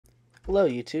Hello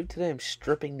YouTube, today I'm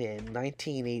stripping the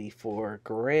 1984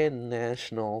 Grand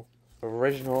National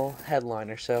original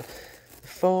headliner. So the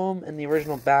foam and the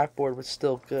original backboard was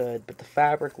still good, but the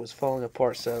fabric was falling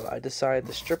apart, so I decided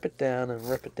to strip it down and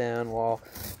rip it down while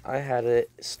I had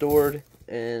it stored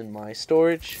in my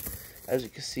storage. As you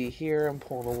can see here, I'm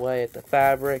pulling away at the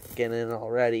fabric, getting it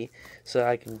all ready so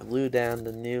I can glue down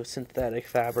the new synthetic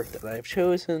fabric that I've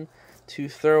chosen to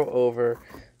throw over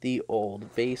the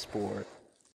old baseboard.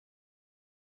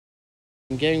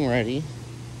 I'm getting ready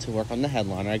to work on the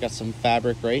headliner. I got some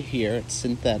fabric right here. It's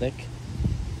synthetic.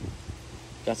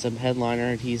 Got some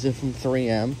headliner adhesive from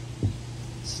 3M.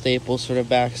 Staples for the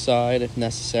backside if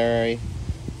necessary.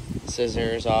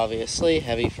 Scissors, obviously,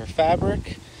 heavy for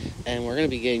fabric. And we're going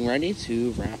to be getting ready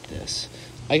to wrap this.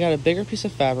 I got a bigger piece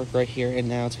of fabric right here, and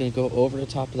now it's going to go over the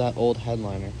top of that old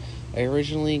headliner. I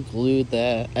originally glued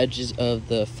the edges of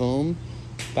the foam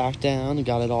back down,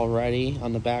 got it all ready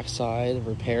on the back side,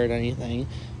 repaired anything.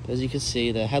 But as you can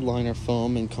see, the headliner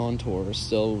foam and contour is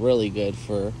still really good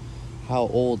for how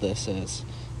old this is.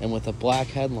 And with a black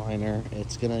headliner,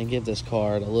 it's going to give this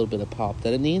card a little bit of pop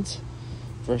that it needs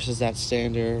versus that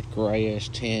standard grayish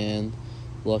tan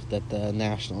look that the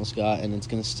Nationals got. And it's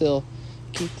going to still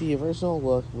keep the original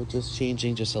look with just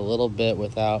changing just a little bit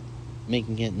without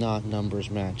making it not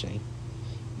numbers matching.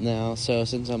 Now, so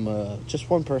since I'm just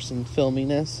one person filming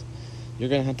this, you're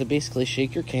going to have to basically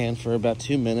shake your can for about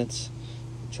 2 minutes.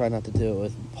 Try not to do it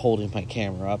with holding my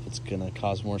camera up. It's going to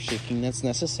cause more shaking that's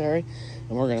necessary.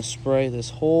 And we're going to spray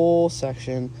this whole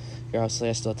section. Here, obviously,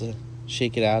 I still have to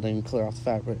shake it out and clear off the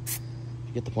fabric.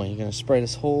 You get the point. You're going to spray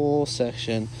this whole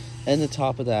section and the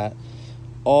top of that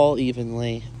all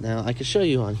evenly. Now, I can show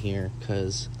you on here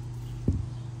because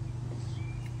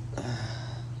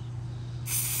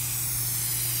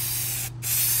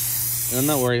and I'm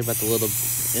not worried about the little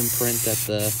imprint that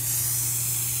the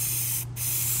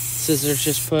scissors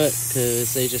just put,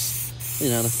 because they just,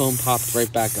 the foam popped right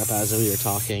back up as we were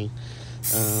talking.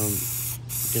 I'm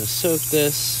going to soak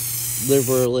this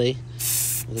liberally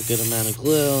with a good amount of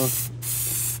glue.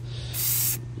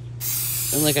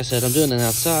 And like I said, I'm doing it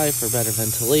outside for better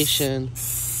ventilation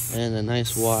and a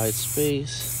nice wide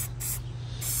space.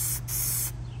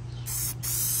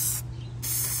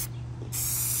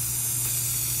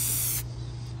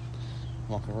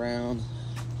 Walk around.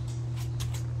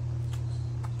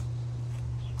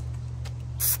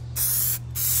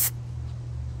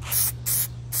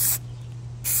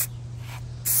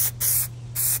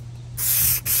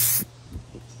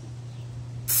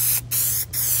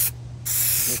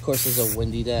 And of course, it's a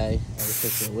windy day. I would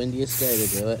pick the windiest day to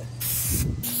do it.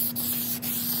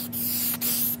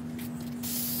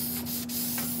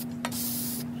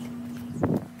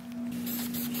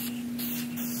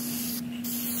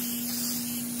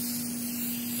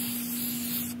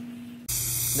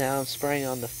 Now I'm spraying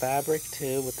on the fabric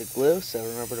too with the glue, so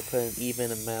remember to put an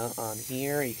even amount on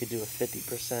here. You could do a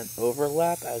 50%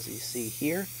 overlap as you see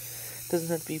here. Doesn't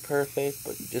have to be perfect,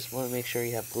 but you just want to make sure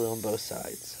you have glue on both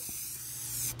sides.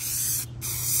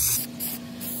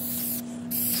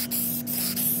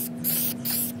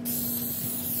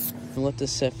 And let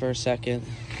this sit for a second,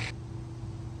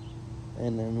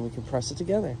 and then we can press it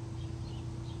together.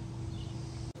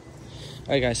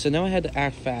 Alright guys, so now I had to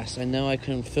act fast. I know I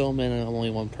couldn't film in only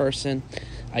one person.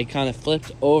 I kind of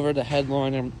flipped over the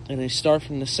headliner, and you start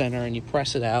from the center and you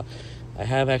press it out. I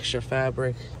have extra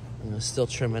fabric. I'm going to still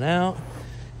trim it out.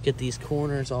 Get these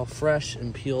corners all fresh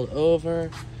and peeled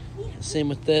over. Same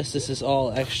with this. This is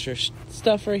all extra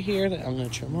stuff right here that I'm going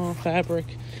to trim off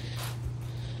fabric.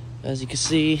 As you can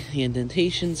see, the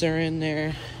indentations are in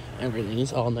there. Everything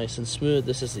is all nice and smooth.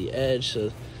 This is the edge,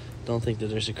 so don't think that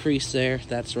there's a crease there.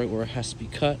 That's right where it has to be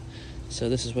cut. So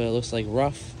this is what it looks like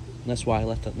rough. And that's why I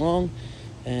left it long.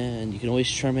 And you can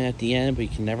always trim it at the end, but you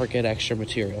can never get extra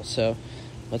material. So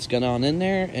let's get on in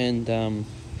there and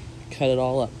cut it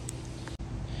all up.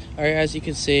 Alright, as you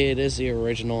can see, it is the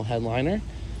original headliner.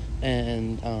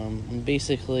 And I'm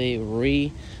basically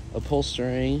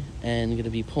reupholstering and going to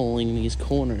be pulling these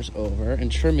corners over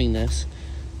and trimming this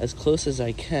as close as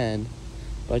I can.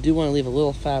 But I do want to leave a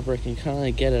little fabric and kind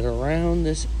of get it around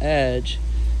this edge.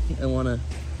 I want to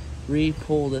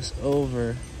re-pull this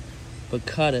over, but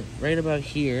cut it right about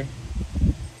here.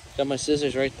 Got my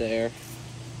scissors right there.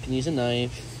 You can use a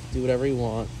knife, do whatever you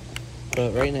want.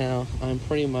 But right now, I'm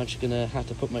pretty much going to have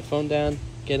to put my phone down,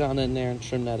 get on in there, and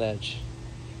trim that edge.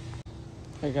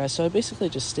 Alright guys, so I basically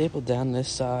just stapled down this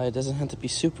side. It doesn't have to be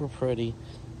super pretty,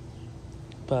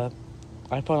 but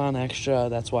I put on extra,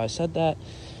 that's why I said that.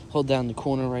 Hold down the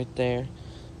corner right there.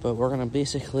 But we're going to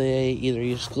basically either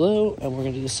use glue, and we're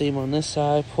going to do the same on this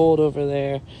side, pull it over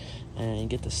there, and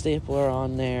get the stapler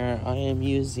on there. I am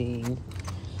using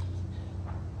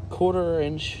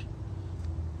 1/4-inch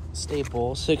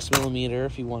staple, 6mm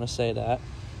if you want to say that,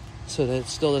 so that it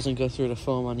still doesn't go through the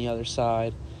foam on the other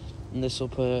side. And this will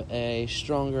put a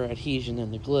stronger adhesion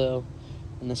in the glue,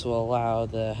 and this will allow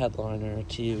the headliner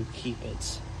to keep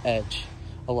its edge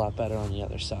a lot better on the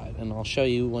other side. And I'll show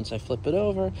you once I flip it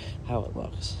over how it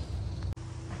looks.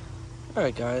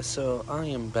 Alright guys, so I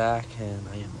am back and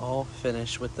I am all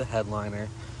finished with the headliner,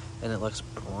 and it looks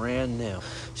brand new.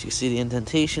 So you see the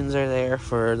indentations are there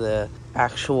for the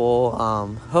actual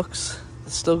hooks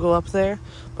that still go up there,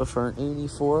 but for an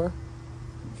 84,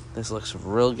 this looks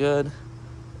real good.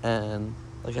 And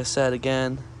like I said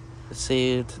again, it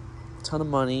saved a ton of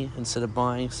money instead of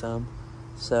buying some.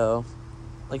 So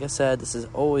like I said, this is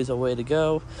always a way to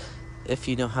go if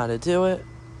you know how to do it.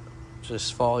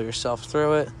 Just follow yourself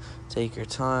through it, take your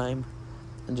time,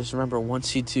 and just remember,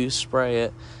 once you do spray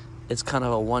it, it's kind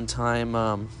of a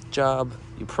one-time job.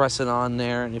 You press it on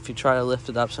there, and if you try to lift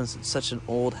it up, since it's such an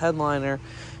old headliner,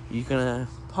 you're gonna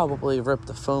probably rip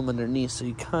the foam underneath. So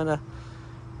you kind of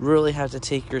really have to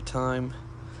take your time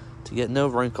to get no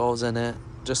wrinkles in it.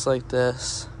 Just like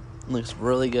this, it looks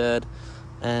really good.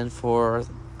 And for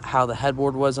how the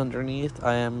headboard was underneath,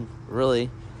 I am really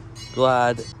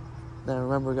glad. Now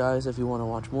remember guys, if you want to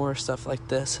watch more stuff like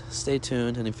this, stay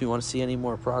tuned. And if you want to see any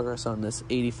more progress on this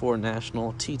 84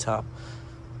 National T-top,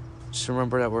 just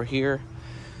remember that we're here.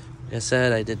 Like I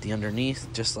said, I did the underneath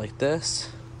just like this,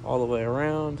 all the way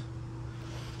around,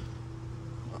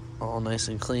 all nice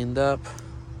and cleaned up.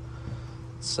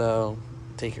 So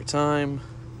take your time,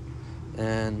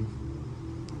 and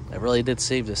I really did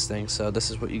save this thing, so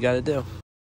this is what you got to do.